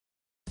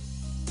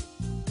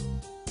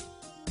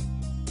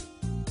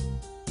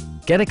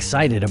Get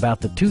excited about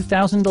the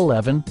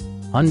 2011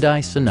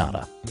 Hyundai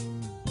Sonata.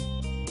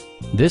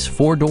 This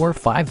four-door,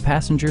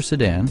 five-passenger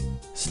sedan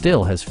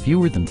still has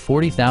fewer than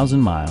 40,000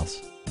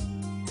 miles.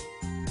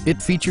 It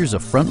features a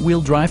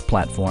front-wheel drive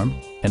platform,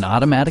 an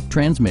automatic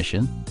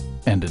transmission,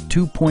 and a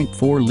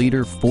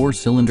 2.4-liter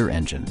four-cylinder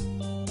engine.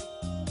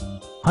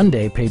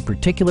 Hyundai paid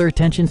particular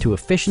attention to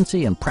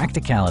efficiency and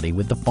practicality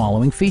with the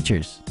following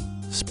features: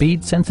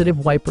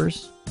 speed-sensitive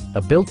wipers,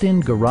 a built-in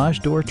garage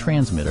door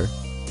transmitter,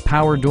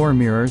 power door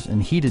mirrors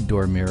and heated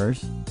door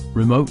mirrors,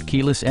 remote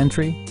keyless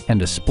entry,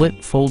 and a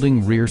split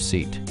folding rear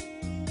seat.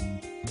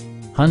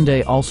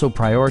 Hyundai also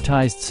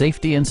prioritized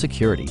safety and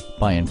security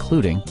by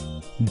including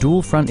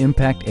dual front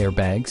impact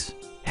airbags,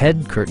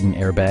 head curtain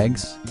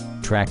airbags,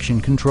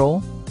 traction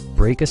control,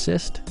 brake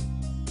assist,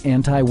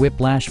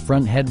 anti-whiplash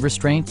front head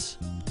restraints,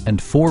 and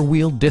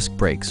four-wheel disc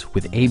brakes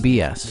with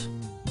ABS.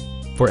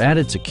 For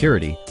added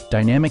security,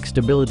 dynamic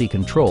stability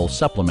control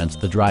supplements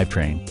the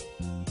drivetrain.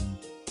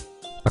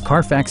 A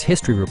Carfax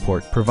history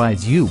report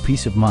provides you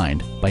peace of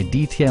mind by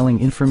detailing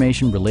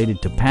information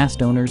related to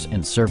past owners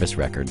and service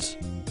records.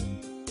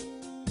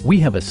 We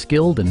have a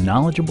skilled and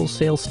knowledgeable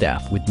sales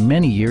staff with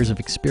many years of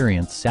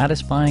experience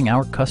satisfying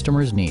our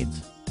customers'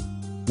 needs.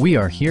 We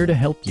are here to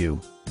help you.